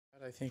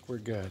I think we're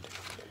good.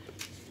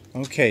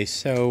 Okay,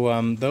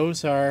 so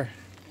those are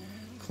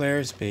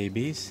Claire's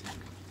babies,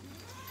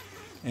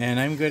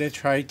 and I'm going to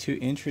try to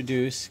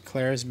introduce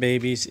Claire's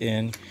babies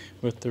in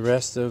with the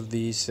rest of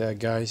these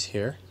guys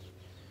here,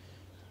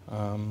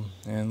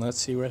 and let's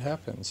see what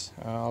happens.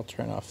 I'll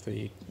turn off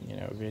the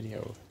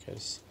video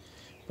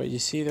but you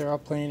see they're all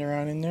playing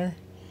around in there.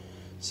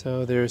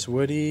 So there's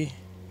Woody,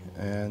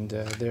 and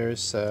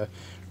there's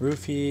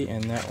Roofy,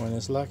 and that one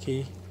is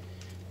Lucky.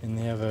 And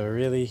they have a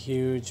really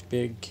huge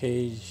big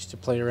cage to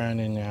play around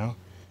in now.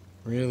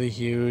 Really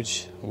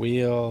huge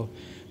wheel,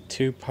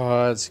 2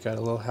 pods, got a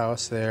little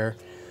house there.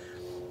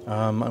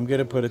 I'm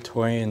gonna put a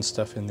toy and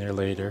stuff in there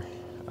later,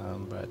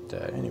 but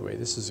anyway,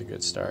 this is a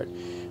good start.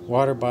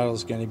 Water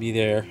bottle's gonna be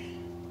there.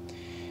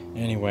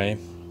 Anyway,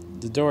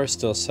 the door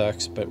still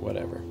sucks, but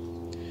whatever.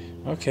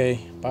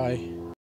 Okay, bye.